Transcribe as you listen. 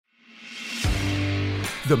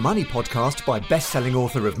The Money Podcast by best-selling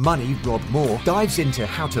author of Money, Rob Moore, dives into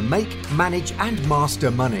how to make, manage and master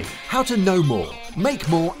money. How to know more, make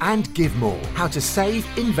more and give more. How to save,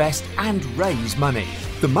 invest and raise money.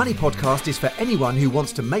 The Money Podcast is for anyone who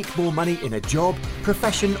wants to make more money in a job,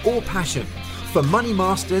 profession or passion. For money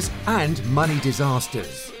masters and money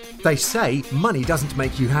disasters. They say money doesn't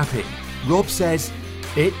make you happy. Rob says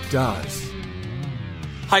it does.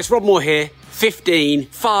 Hi, it's Rob Moore here. 15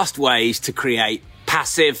 fast ways to create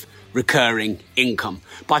passive recurring income.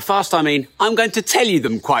 By fast, I mean I'm going to tell you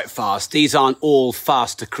them quite fast. These aren't all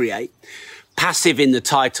fast to create. Passive in the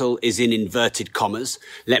title is in inverted commas.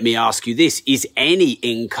 Let me ask you this. Is any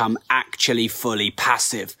income actually fully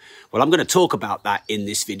passive? Well, I'm going to talk about that in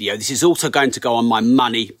this video. This is also going to go on my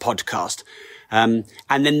Money podcast. And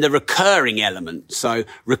then the recurring element. So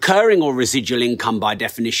recurring or residual income by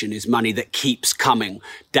definition is money that keeps coming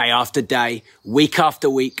day after day, week after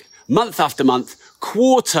week, month after month,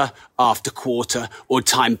 quarter after quarter, or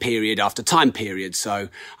time period after time period. So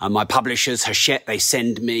my publishers, Hachette, they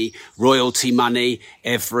send me royalty money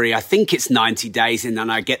every, I think it's 90 days, and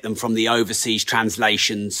then I get them from the overseas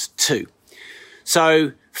translations too.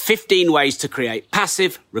 So 15 ways to create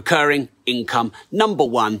passive recurring income. Number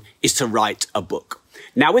one is to write a book.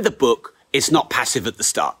 Now with a book, it's not passive at the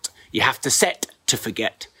start. You have to set to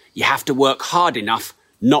forget. You have to work hard enough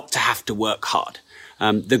not to have to work hard.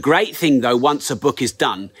 The great thing though, once a book is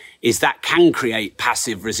done, is that can create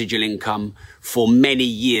passive residual income for many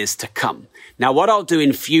years to come. Now, what I'll do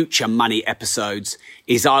in future money episodes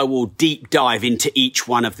is I will deep dive into each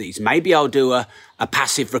one of these. Maybe I'll do a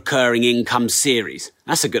passive recurring income series.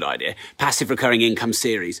 That's a good idea. Passive recurring income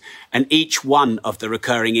series. And each one of the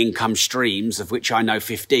recurring income streams, of which I know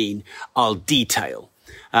 15, I'll detail.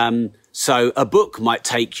 So a book might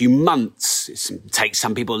take you months. It takes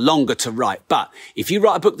some people longer to write. But if you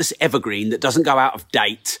write a book that's evergreen, that doesn't go out of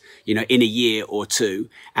date, in a year or two,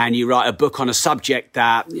 and you write a book on a subject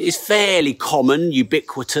that is fairly common,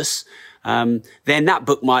 ubiquitous, then that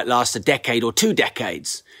book might last a decade or 2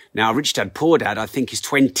 decades. Now, Rich Dad, Poor Dad, I think is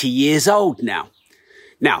 20 years old now.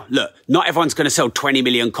 Now, look, not everyone's going to sell 20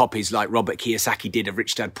 million copies like Robert Kiyosaki did of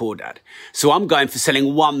Rich Dad, Poor Dad. So I'm going for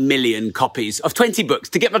selling 1 million copies of 20 books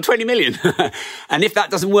to get my 20 million. And if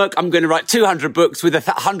that doesn't work, I'm going to write 200 books with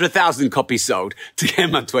 100,000 copies sold to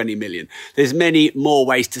get my 20 million. There's many more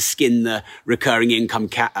ways to skin the recurring income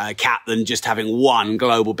cat than just having one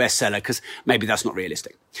global bestseller, because maybe that's not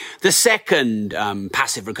realistic. The second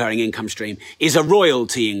passive recurring income stream is a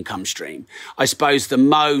royalty income stream. I suppose the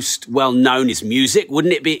most well-known is music.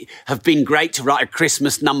 Wouldn't it have been great to write a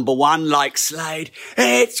Christmas #1 like Slade?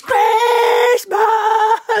 It's Christmas!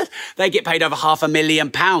 They get paid over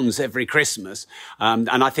 £500,000 every Christmas. And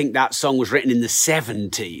I think that song was written in the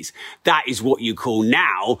 70s. That is what you call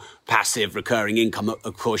now passive recurring income.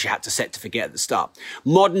 Of course, you had to set to forget at the start.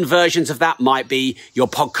 Modern versions of that might be your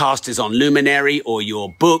podcast is on Luminary or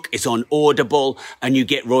your book is on Audible and you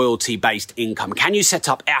get royalty-based income. Can you set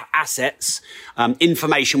up assets,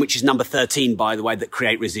 information, which is number 13, by the way, that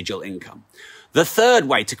create residual income? The third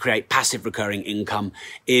way to create passive recurring income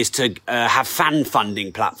is to have fan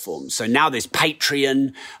funding platforms. So now there's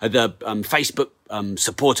Patreon, the Facebook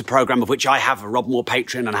supporter program, of which I have a Rob Moore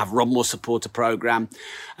Patreon and I have a Rob Moore supporter program.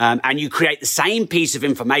 And you create the same piece of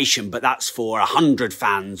information, but that's for 100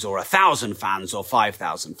 fans or 1,000 fans or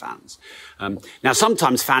 5,000 fans. Now,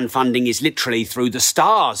 sometimes fan funding is literally through the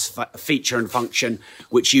stars feature and function,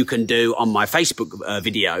 which you can do on my Facebook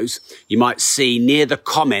videos. You might see near the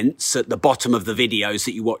comments at the bottom of the videos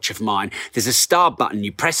that you watch of mine, there's a star button.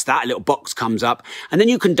 You press that, a little box comes up, and then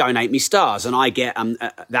you can donate me stars, and I get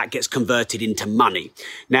that gets converted into money.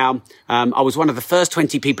 Now, I was one of the first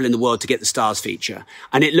 20 people in the world to get the stars feature,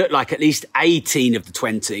 and it looked like at least 18 of the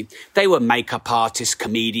 20, they were makeup artists,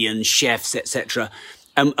 comedians, chefs, etc.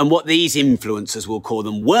 And what these influencers, we'll call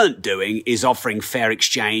them, weren't doing is offering fair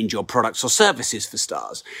exchange or products or services for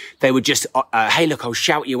stars. They would just, hey, look, I'll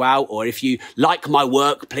shout you out. Or if you like my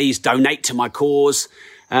work, please donate to my cause.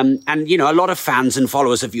 And, a lot of fans and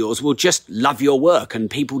followers of yours will just love your work, and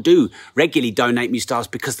people do regularly donate me stars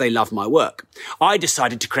because they love my work. I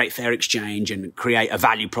decided to create fair exchange and create a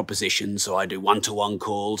value proposition. So I do one-to-one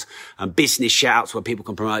calls, business shouts where people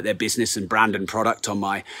can promote their business and brand and product on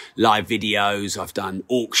my live videos. I've done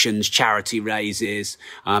auctions, charity raises.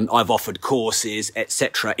 I've offered courses,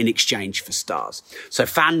 etc. in exchange for stars. So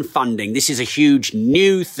fan funding, this is a huge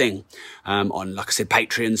new thing on, like I said,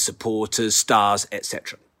 Patreon, supporters, stars,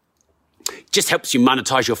 etc. just helps you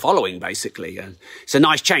monetize your following, basically. It's a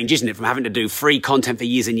nice change, isn't it, from having to do free content for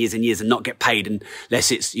years and years and years and not get paid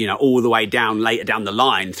unless it's, all the way down later down the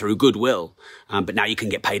line through goodwill. But now you can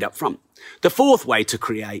get paid up front. The fourth way to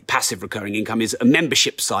create passive recurring income is a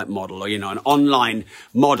membership site model, or, an online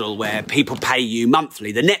model where people pay you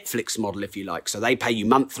monthly, the Netflix model, if you like. So they pay you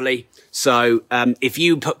monthly. So if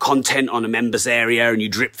you put content on a members area and you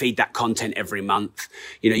drip feed that content every month,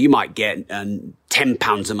 you might get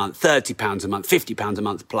 £10 a month, £30 a month, £50 a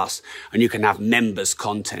month plus, and you can have members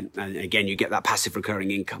content. And again, you get that passive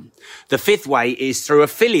recurring income. The fifth way is through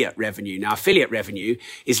affiliate revenue. Now, affiliate revenue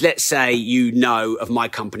is, let's say of my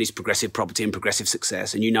company's Progressive Property and Progressive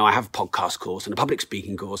Success, and I have a podcast course and a public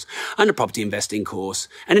speaking course and a property investing course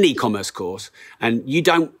and an e-commerce course, and you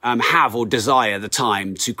don't have or desire the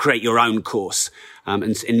time to create your own course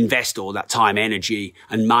and invest all that time, energy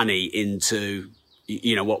and money into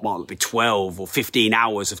what might be 12 or 15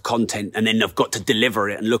 hours of content, and then have got to deliver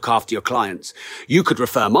it and look after your clients. You could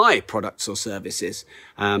refer my products or services,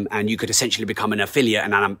 and you could essentially become an affiliate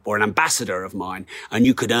or an ambassador of mine, and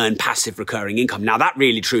you could earn passive recurring income. Now, that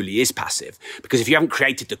really truly is passive, because if you haven't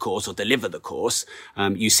created the course or delivered the course,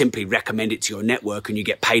 you simply recommend it to your network and you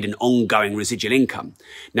get paid an ongoing residual income.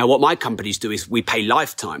 Now, what my companies do is we pay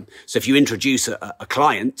lifetime. So if you introduce a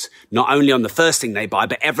client, not only on the first thing they buy,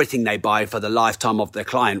 but everything they buy for the lifetime of their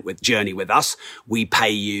client with journey with us, we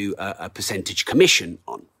pay you a percentage commission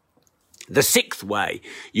on. The sixth way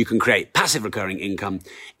you can create passive recurring income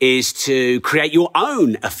is to create your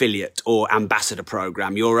own affiliate or ambassador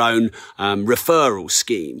program, your own referral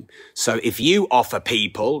scheme. So if you offer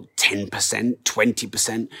people 10%,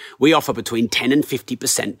 20%, we offer between 10 and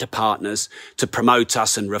 50% to partners to promote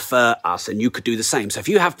us and refer us, and you could do the same. So if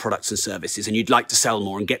you have products and services and you'd like to sell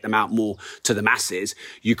more and get them out more to the masses,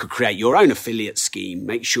 you could create your own affiliate scheme,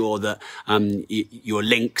 make sure that your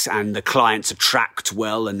links and the clients are tracked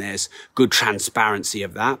well and there's good transparency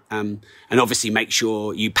of that, and obviously make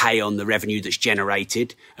sure you pay on the revenue that's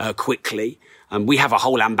generated quickly. We have a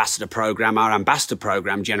whole ambassador program. Our ambassador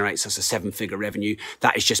program generates us a 7-figure revenue.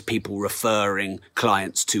 That is just people referring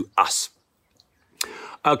clients to us.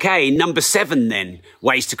 Okay, number 7 then,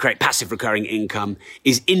 ways to create passive recurring income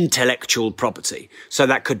is intellectual property. So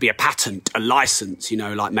that could be a patent, a license,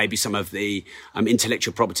 like maybe some of the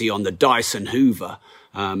intellectual property on the Dyson Hoover,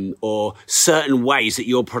 or certain ways that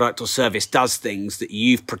your product or service does things that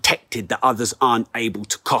you've protected that others aren't able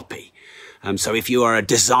to copy. So if you are a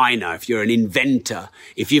designer, if you're an inventor,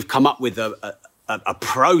 if you've come up with a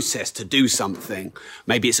process to do something,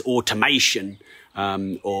 maybe it's automation,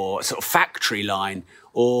 or sort of factory line,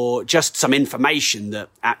 or just some information that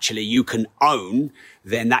actually you can own,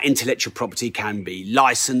 then that intellectual property can be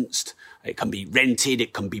licensed, it can be rented,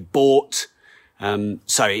 it can be bought.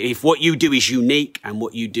 So if what you do is unique and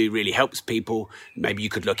what you do really helps people, maybe you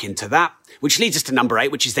could look into that, which leads us to number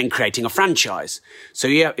 8, which is then creating a franchise. So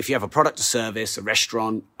if you have a product or service, a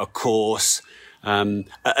restaurant, a course, a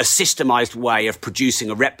systemized way of producing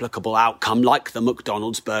a replicable outcome like the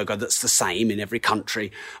McDonald's burger that's the same in every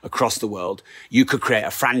country across the world, you could create a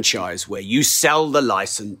franchise where you sell the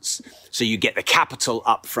license, so you get the capital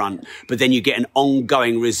up front, but then you get an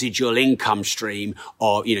ongoing residual income stream,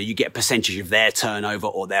 or, you get a percentage of their turnover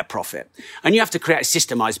or their profit. And you have to create a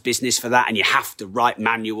systemized business for that, and you have to write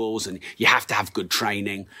manuals and you have to have good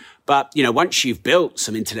training. But, once you've built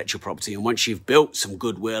some intellectual property and once you've built some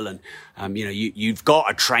goodwill and, you've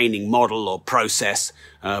got a training model or process,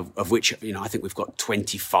 of which, I think we've got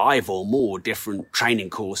 25 or more different training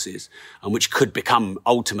courses, and which could become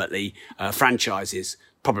ultimately franchises.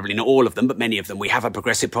 Probably not all of them, but many of them. We have a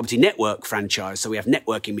Progressive Property Network franchise. So we have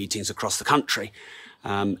networking meetings across the country,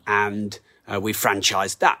 and we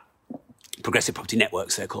franchised that. Progressive Property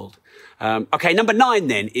Networks, they're called. Okay, number 9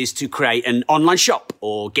 then is to create an online shop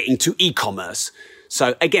or get into e-commerce.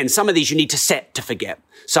 So again, some of these you need to set to forget.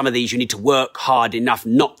 Some of these you need to work hard enough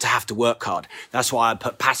not to have to work hard. That's why I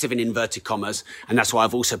put passive in inverted commas, and that's why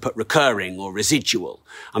I've also put recurring or residual.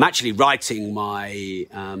 I'm actually writing my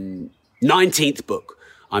 19th book.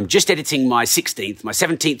 I'm just editing my 16th, my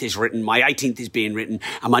 17th is written, my 18th is being written,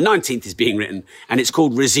 and my 19th is being written, and it's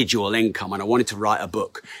called Residual Income. And I wanted to write a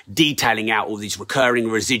book detailing out all these recurring,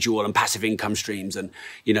 residual, and passive income streams, and,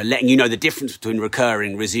 letting you know the difference between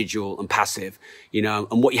recurring, residual, and passive,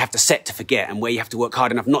 and what you have to set to forget, and where you have to work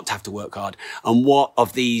hard enough not to have to work hard, and what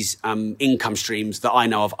of these income streams that I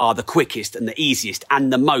know of are the quickest and the easiest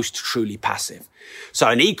and the most truly passive. So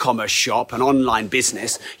an e-commerce shop, an online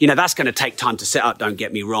business, that's going to take time to set up, don't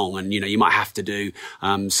get me me wrong. And, you might have to do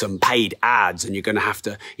some paid ads, and you're going to have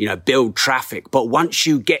to, build traffic. But once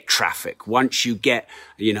you get traffic, once you get,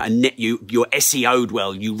 you're SEO'd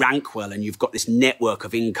well, you rank well, and you've got this network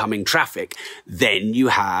of incoming traffic, then you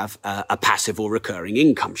have a passive or recurring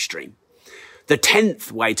income stream. The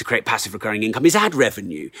 10th way to create passive recurring income is ad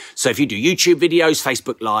revenue. So if you do YouTube videos,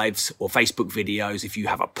 Facebook Lives or Facebook videos, if you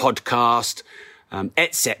have a podcast,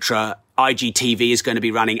 etc., IGTV is going to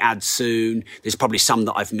be running ads soon. There's probably some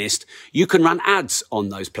that I've missed. You can run ads on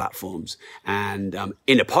those platforms. And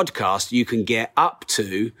in a podcast, you can get up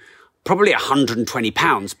to probably £120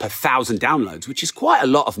 per 1,000 downloads, which is quite a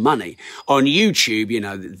lot of money. On YouTube,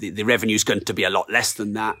 the revenue is going to be a lot less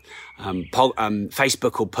than that.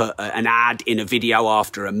 Facebook will put an ad in a video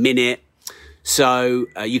after a minute. So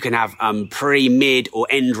you can have pre, mid, or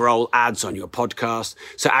end roll ads on your podcast.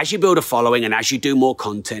 So as you build a following and as you do more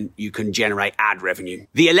content, you can generate ad revenue.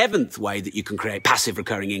 The 11th way that you can create passive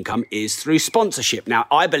recurring income is through sponsorship. Now,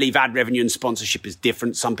 I believe ad revenue and sponsorship is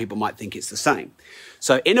different. Some people might think it's the same.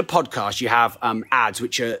 So in a podcast, you have ads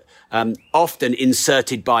which are often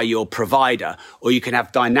inserted by your provider, or you can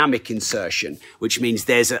have dynamic insertion, which means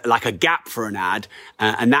there's like a gap for an ad,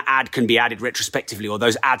 and that ad can be added retrospectively, or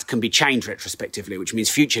those ads can be changed retrospectively, which means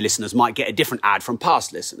future listeners might get a different ad from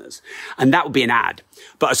past listeners. And that would be an ad.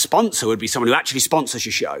 But a sponsor would be someone who actually sponsors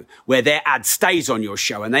your show, where their ad stays on your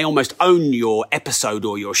show and they almost own your episode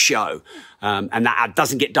or your show. And that ad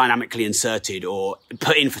doesn't get dynamically inserted or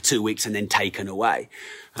put in for 2 weeks and then taken away.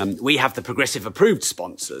 We have the Progressive approved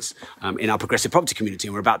sponsors in our Progressive Property community,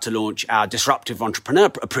 and we're about to launch our Disruptive Entrepreneur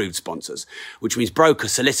approved sponsors, which means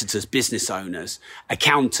brokers, solicitors, business owners,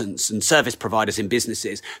 accountants, and service providers in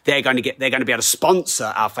businesses. They're going to be able to sponsor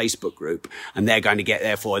our Facebook group, and they're going to get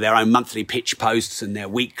therefore their own monthly pitch posts and their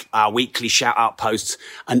weekly shout out posts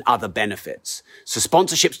and other benefits. So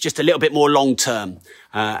sponsorship's just a little bit more long term.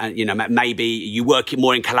 And maybe you work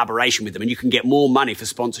more in collaboration with them, and you can get more money for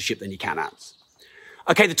sponsorship than you can ads.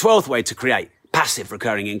 Okay, the 12th way to create passive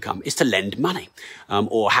recurring income is to lend money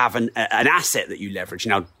or have an asset that you leverage.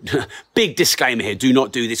 Now, big disclaimer here, do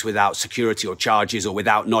not do this without security or charges or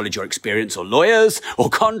without knowledge or experience or lawyers or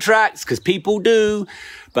contracts, because people do.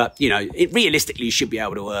 But, realistically, you should be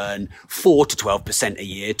able to earn 4 to 12% a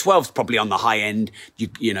year. 12's probably on the high end.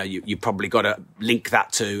 You probably got to link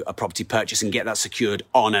that to a property purchase and get that secured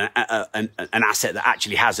on an asset that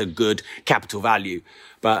actually has a good capital value.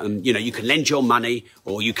 But, you can lend your money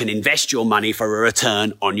or you can invest your money for a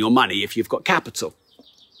return on your money if you've got capital.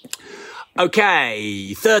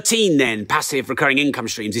 Okay, 13 then, passive recurring income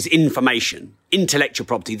streams is information, intellectual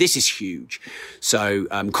property. This is huge. So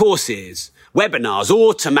courses, webinars,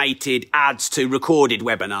 automated ads to recorded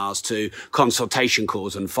webinars, to consultation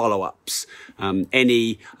calls and follow-ups.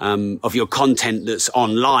 Any of your content that's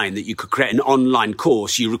online, that you could create an online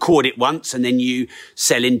course, you record it once and then you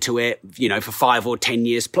sell into it, for 5 or 10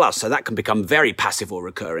 years plus. So that can become very passive or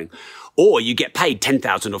recurring. Or you get paid £10,000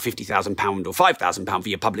 or £50,000 or £5,000 for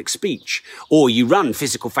your public speech. Or you run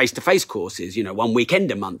physical face-to-face courses, 1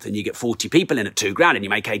 weekend a month, and you get 40 people in at £2,000 and you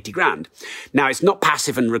make 80 grand. Now, it's not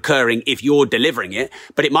passive and recurring if you're delivering it,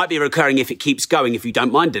 but it might be recurring if it keeps going, if you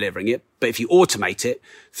don't mind delivering it. But if you automate it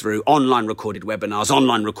through online recorded webinars,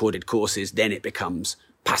 online recorded courses, then it becomes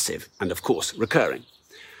passive and, of course, recurring.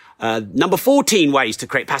 Number 14 ways to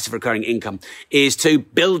create passive recurring income is to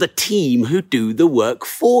build a team who do the work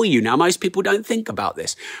for you. Now, most people don't think about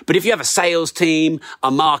this, but if you have a sales team,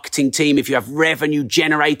 a marketing team, if you have revenue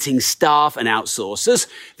generating staff and outsourcers,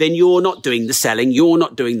 then you're not doing the selling, you're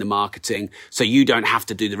not doing the marketing, so you don't have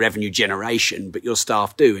to do the revenue generation, but your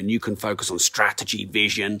staff do, and you can focus on strategy,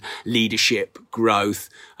 vision, leadership, growth,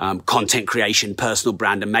 content creation, personal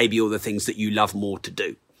brand, and maybe all the things that you love more to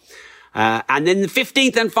do. And then the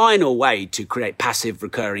 15th and final way to create passive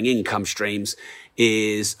recurring income streams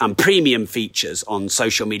is premium features on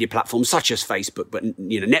social media platforms such as Facebook. But,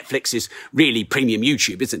 Netflix is really premium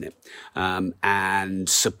YouTube, isn't it? And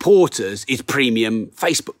Supporters is premium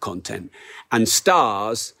Facebook content. And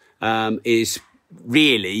Stars is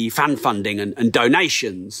really fan funding and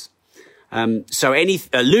donations. So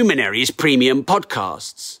Luminary is premium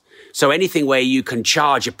podcasts. So anything where you can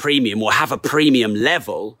charge a premium or have a premium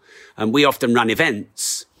level. We often run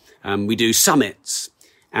events, we do summits,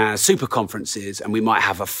 super conferences, and we might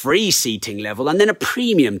have a free seating level and then a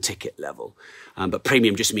premium ticket level. But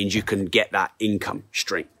premium just means you can get that income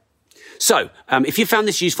stream. So if you found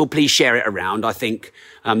this useful, please share it around. I think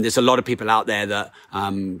there's a lot of people out there that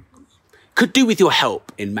could do with your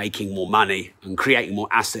help in making more money and creating more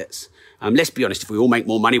assets. Let's be honest, if we all make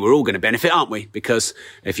more money, we're all going to benefit, aren't we? Because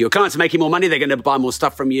if your clients are making more money, they're going to buy more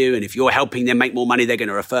stuff from you. And if you're helping them make more money, they're going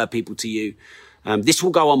to refer people to you. This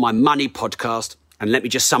will go on my money podcast. And let me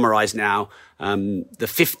just summarize now the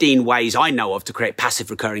 15 ways I know of to create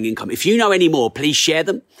passive recurring income. If you know any more, please share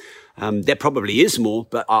them. There probably is more,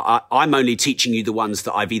 but I'm only teaching you the ones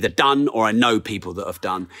that I've either done or I know people that have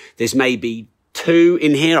done. There's maybe 2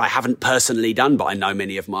 in here I haven't personally done, but I know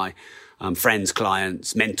many of my friends,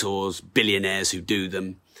 clients, mentors, billionaires who do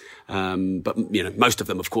them. But, most of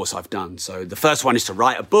them, of course, I've done. So the first one is to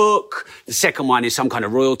write a book. The second one is some kind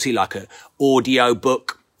of royalty, like an audio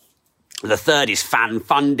book. The third is fan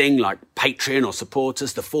funding, like Patreon or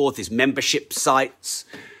supporters. The fourth is membership sites.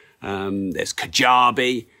 There's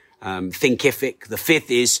Kajabi, Thinkific. The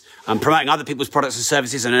fifth is promoting other people's products and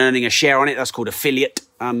services and earning a share on it. That's called affiliate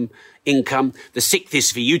income. The sixth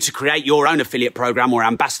is for you to create your own affiliate program or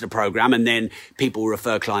ambassador program, and then people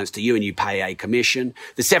refer clients to you and you pay a commission.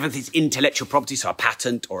 The seventh is intellectual property, so a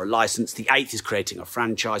patent or a license. The eighth is creating a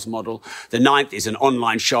franchise model. The ninth is an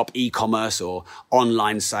online shop, e-commerce or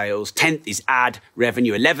online sales. 10th is ad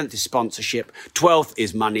revenue. 11th is sponsorship. 12th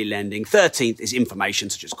is money lending. 13th is information,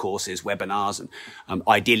 such as courses, webinars, and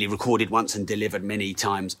ideally recorded once and delivered many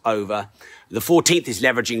times over. The 14th is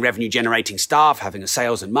leveraging revenue generating staff, having a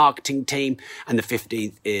sales and marketing team. And the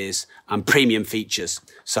 15th is premium features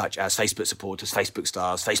such as Facebook supporters, Facebook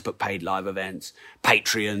stars, Facebook paid live events,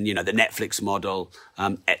 Patreon, the Netflix model,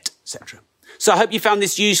 etc. So I hope you found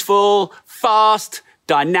this useful, fast,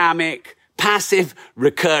 dynamic, passive,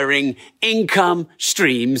 recurring income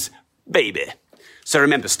streams, baby. So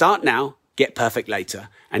remember, start now, get perfect later.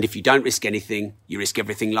 And if you don't risk anything, you risk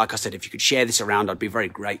everything. Like I said, if you could share this around, I'd be very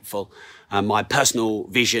grateful. My personal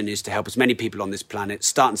vision is to help as many people on this planet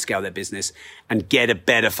start and scale their business and get a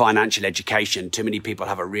better financial education. Too many people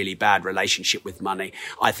have a really bad relationship with money.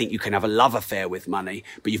 I think you can have a love affair with money,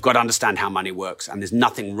 but you've got to understand how money works. And there's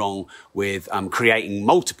nothing wrong with creating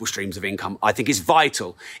multiple streams of income. I think it's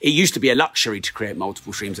vital. It used to be a luxury to create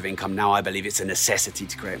multiple streams of income. Now I believe it's a necessity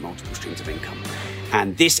to create multiple streams of income.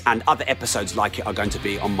 And this and other episodes like it are going to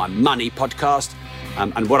be on my money podcast.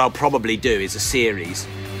 And what I'll probably do is a series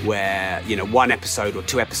where, 1 episode or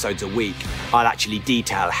 2 episodes a week, I'll actually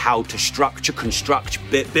detail how to structure, construct,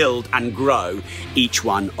 build and grow each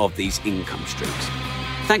one of these income streams.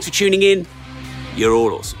 Thanks for tuning in. You're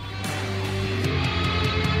all awesome.